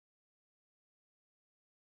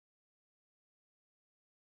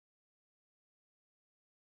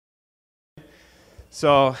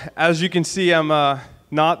So as you can see, I'm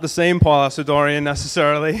not the same Paul Asadoorian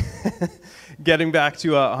necessarily, getting back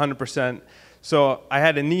to 100%. So I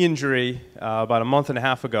had a knee injury about a month and a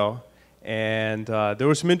half ago, and there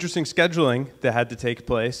was some interesting scheduling that had to take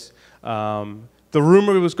place. The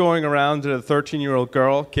rumor was going around that a 13-year-old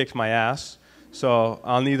girl kicked my ass, so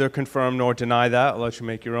I'll neither confirm nor deny that. I'll let you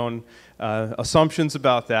make your own assumptions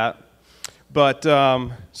about that. But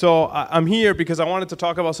so I'm here because I wanted to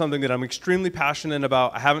talk about something that I'm extremely passionate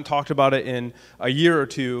about. I haven't talked about it in a year or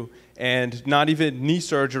two, and not even knee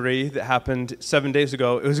surgery that happened 7 days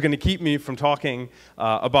ago. It was going to keep me from talking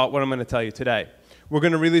about what I'm going to tell you today. We're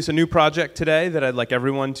going to release a new project today that I'd like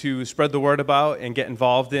everyone to spread the word about and get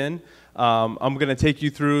involved in. I'm going to take you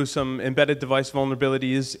through some embedded device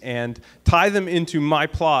vulnerabilities and tie them into my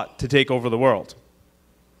plot to take over the world.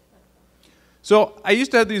 So I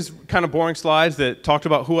used to have these kind of boring slides that talked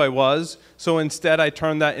about who I was, so instead I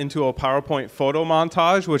turned that into a PowerPoint photo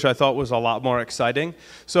montage, which I thought was a lot more exciting.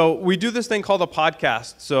 So we do this thing called a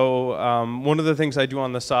podcast. So one of the things I do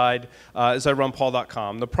on the side is I run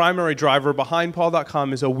PaulDotCom. The primary driver behind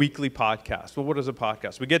PaulDotCom is a weekly podcast. Well, what is a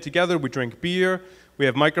podcast? We get together, we drink beer, we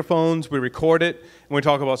have microphones, we record it, and we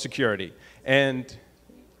talk about security. And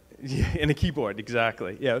in a keyboard,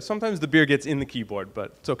 exactly. Yeah, sometimes the beer gets in the keyboard,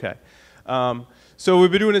 but it's okay. So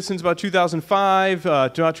we've been doing it since about 2005,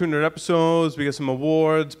 about 200 episodes, we get some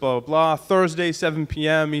awards, blah, blah, blah. Thursday, 7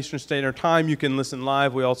 p.m. Eastern Standard Time, you can listen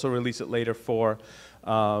live. We also release it later for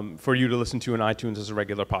you to listen to in iTunes as a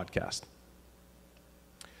regular podcast.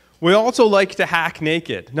 We also like to hack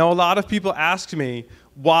naked. Now, a lot of people ask me,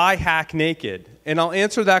 why hack naked? And I'll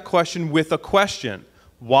answer that question with a question.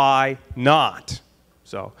 Why not?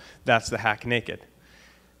 So that's the hack naked.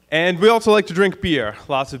 And we also like to drink beer,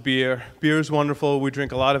 lots of beer. Beer is wonderful. We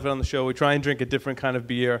drink a lot of it on the show. We try and drink a different kind of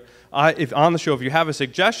beer. If on the show, if you have a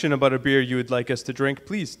suggestion about a beer you would like us to drink,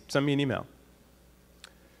 please send me an email.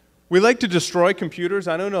 We like to destroy computers.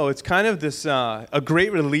 I don't know. It's kind of this a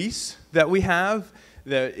great release that we have,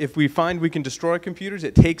 that if we find we can destroy computers,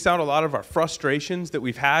 it takes out a lot of our frustrations that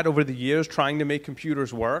we've had over the years trying to make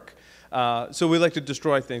computers work. So we like to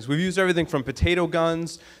destroy things. We've used everything from potato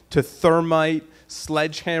guns to thermite,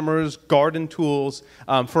 sledgehammers, garden tools.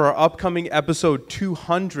 For our upcoming episode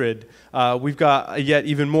 200, we've got a yet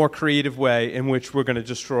even more creative way in which we're going to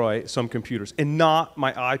destroy some computers. And not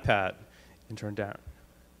my iPad, intern Darren,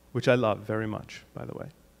 which I love very much, by the way.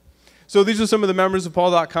 So these are some of the members of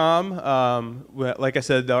PaulDotCom. Like I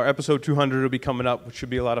said, our episode 200 will be coming up, which should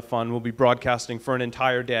be a lot of fun. We'll be broadcasting for an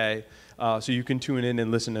entire day, so you can tune in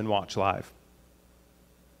and listen and watch live.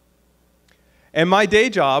 And my day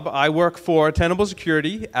job, I work for Tenable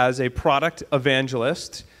Security as a product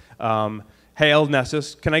evangelist. Hail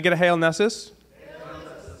Nessus. Can I get a Hail Nessus? Hail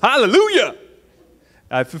Nessus. Hallelujah!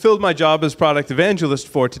 I fulfilled my job as product evangelist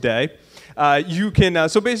for today.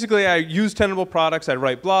 So basically I use Tenable products. I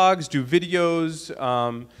write blogs, do videos,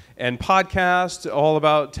 and podcasts all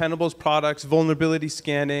about Tenable's products, vulnerability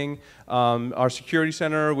scanning, our security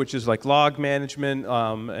center, which is like log management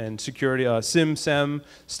and security, SIM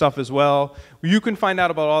stuff as well. You can find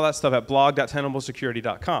out about all that stuff at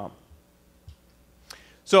blog.tenablesecurity.com.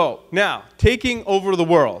 So now, taking over the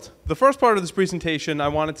world. The first part of this presentation I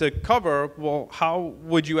wanted to cover, well, how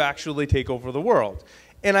would you actually take over the world?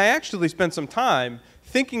 And I actually spent some time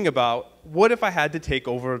thinking about, what if I had to take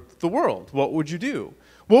over the world? What would you do?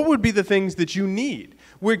 What would be the things that you need?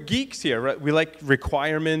 We're geeks here, right? We like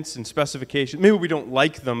requirements and specifications. Maybe we don't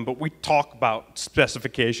like them, but we talk about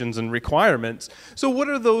specifications and requirements. So what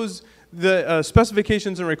are the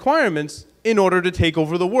specifications and requirements in order to take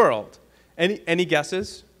over the world? Any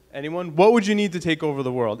guesses? Anyone? What would you need to take over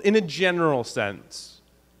the world in a general sense?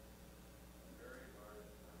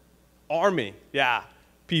 Army, yeah.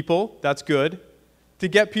 People, that's good. To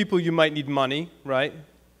get people, you might need money, right?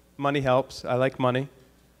 Money helps. I like money.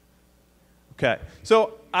 Okay,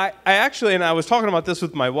 so I actually, and I was talking about this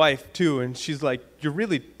with my wife too, and she's like, you're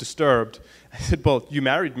really disturbed. I said, well, you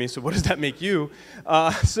married me, so what does that make you?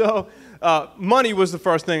 Money was the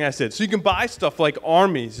first thing I said. So you can buy stuff like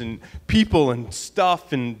armies and people and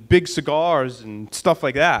stuff and big cigars and stuff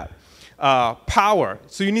like that. Power.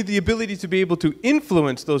 So you need the ability to be able to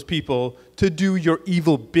influence those people to do your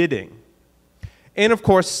evil bidding. And of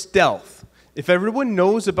course, stealth. If everyone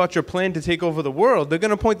knows about your plan to take over the world, they're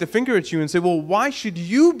going to point the finger at you and say, well, why should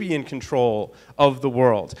you be in control of the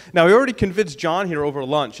world? Now, we already convinced John here over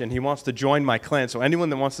lunch, and he wants to join my clan. So anyone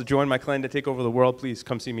that wants to join my clan to take over the world, please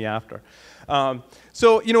come see me after.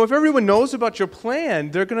 So, you know, if everyone knows about your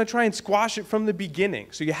plan, they're going to try and squash it from the beginning.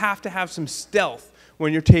 So you have to have some stealth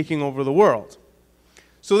when you're taking over the world.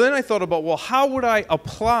 So then I thought about, well, how would I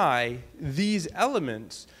apply these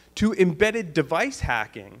elements to embedded device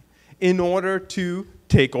hacking in order to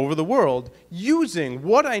take over the world using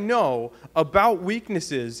what I know about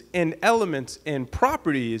weaknesses and elements and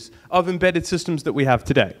properties of embedded systems that we have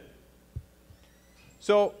today.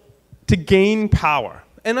 So to gain power.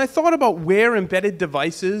 And I thought about where embedded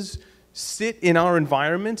devices sit in our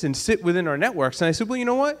environments and sit within our networks. And I said, well, you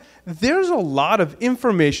know what? There's a lot of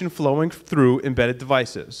information flowing through embedded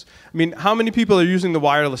devices. I mean, how many people are using the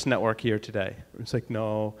wireless network here today? It's like,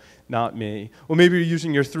 no, not me. Well, maybe you're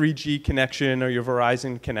using your 3G connection or your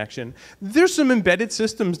Verizon connection. There's some embedded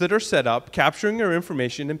systems that are set up capturing your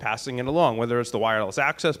information and passing it along, whether it's the wireless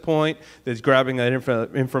access point that's grabbing that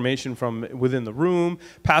information from within the room,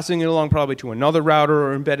 passing it along probably to another router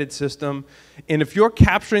or embedded system. And if you're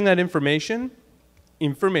capturing that information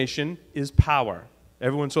is power.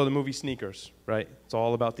 Everyone saw the movie Sneakers, right? It's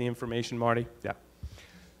all about the information, Marty. Yeah.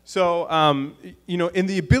 So, you know, and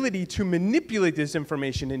the ability to manipulate this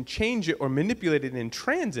information and change it or manipulate it in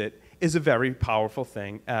transit is a very powerful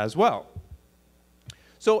thing as well.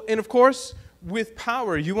 So, and of course, with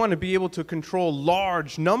power, you want to be able to control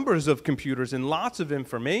large numbers of computers and lots of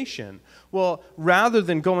information. Well, rather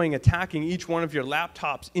than going attacking each one of your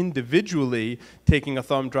laptops individually, taking a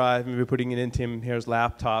thumb drive, maybe putting it into Tim Hare's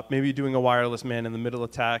laptop, maybe doing a wireless man-in-the-middle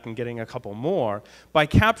attack and getting a couple more, by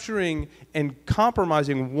capturing and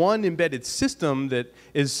compromising one embedded system that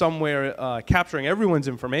is somewhere capturing everyone's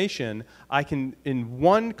information, I can, in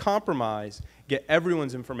one compromise, get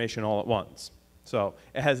everyone's information all at once. So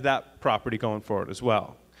it has that property going for it as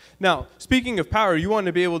well. Now, speaking of power, you want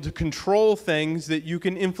to be able to control things that you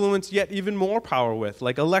can influence yet even more power with,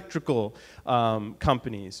 like electrical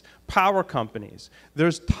companies, power companies.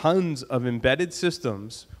 There's tons of embedded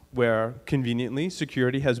systems where, conveniently,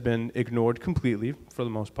 security has been ignored completely, for the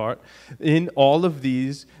most part, in all of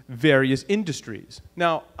these various industries.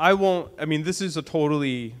 Now, I mean, this is a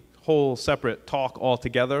totally whole separate talk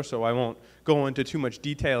altogether, so I won't go into too much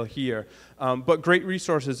detail here. But great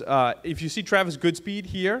resources. If you see Travis Goodspeed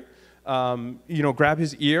here, you know, grab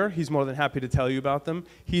his ear. He's more than happy to tell you about them.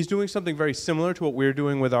 He's doing something very similar to what we're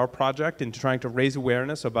doing with our project and trying to raise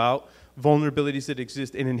awareness about vulnerabilities that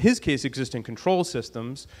exist, and in his case, exist in control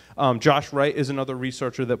systems. Josh Wright is another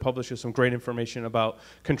researcher that publishes some great information about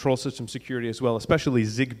control system security as well, especially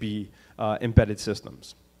Zigbee embedded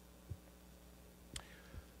systems.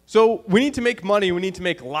 So we need to make money. We need to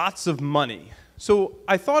make lots of money. So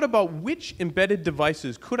I thought about which embedded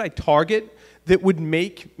devices could I target that would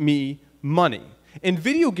make me money. And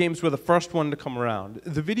video games were the first one to come around.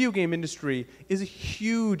 The video game industry is a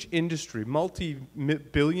huge industry,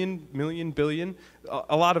 multi-billion, billion,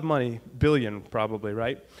 a lot of money, billion probably,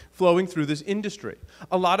 right, flowing through this industry.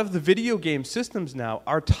 A lot of the video game systems now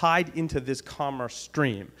are tied into this commerce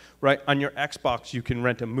stream, right? On your Xbox, you can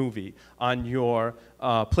rent a movie. On your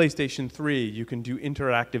PlayStation 3, you can do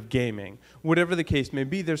interactive gaming. Whatever the case may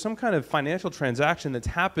be, there's some kind of financial transaction that's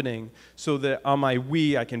happening so that on my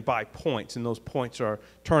Wii, I can buy points, and those points are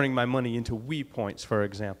turning my money into Wii points, for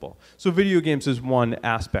example. So video games is one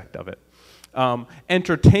aspect of it.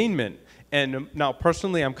 Entertainment. And now,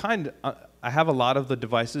 personally, I have a lot of the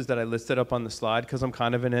devices that I listed up on the slide because I'm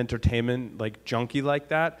kind of an entertainment junkie like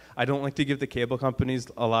that. I don't like to give the cable companies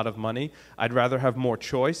a lot of money. I'd rather have more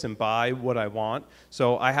choice and buy what I want.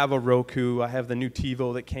 So I have a Roku. I have the new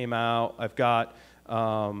TiVo that came out. I've got,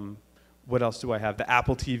 what else do I have? The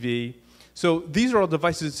Apple TV. So these are all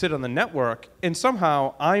devices that sit on the network, and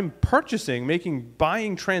somehow I'm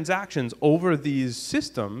buying transactions over these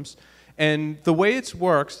systems. And the way it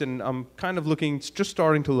works, and I'm kind of just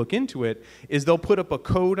starting to look into it, is they'll put up a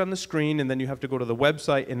code on the screen, and then you have to go to the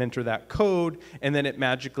website and enter that code, and then it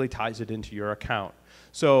magically ties it into your account.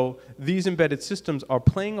 So these embedded systems are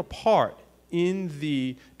playing a part in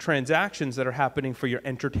the transactions that are happening for your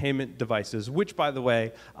entertainment devices, which, by the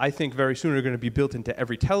way, I think very soon are going to be built into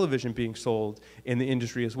every television being sold in the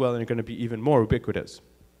industry as well, and are going to be even more ubiquitous.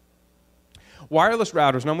 Wireless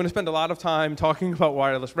routers, and I'm going to spend a lot of time talking about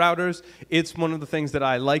wireless routers. It's one of the things that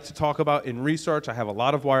I like to talk about in research. I have a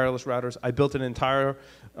lot of wireless routers. I built an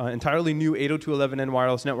entirely new 802.11n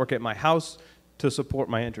wireless network at my house to support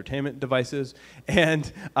my entertainment devices.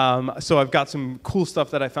 And so I've got some cool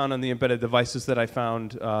stuff that I found on the embedded devices that I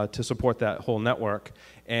found to support that whole network.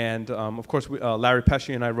 And of course, Larry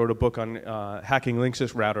Pesci and I wrote a book on hacking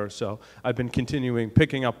Linksys routers, so I've been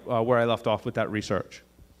picking up where I left off with that research.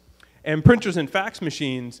 And printers and fax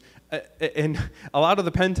machines, and a lot of the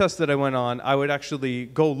pen tests that I went on, I would actually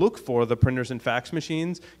go look for the printers and fax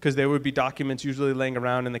machines because there would be documents usually laying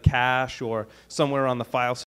around in the cache or somewhere on the file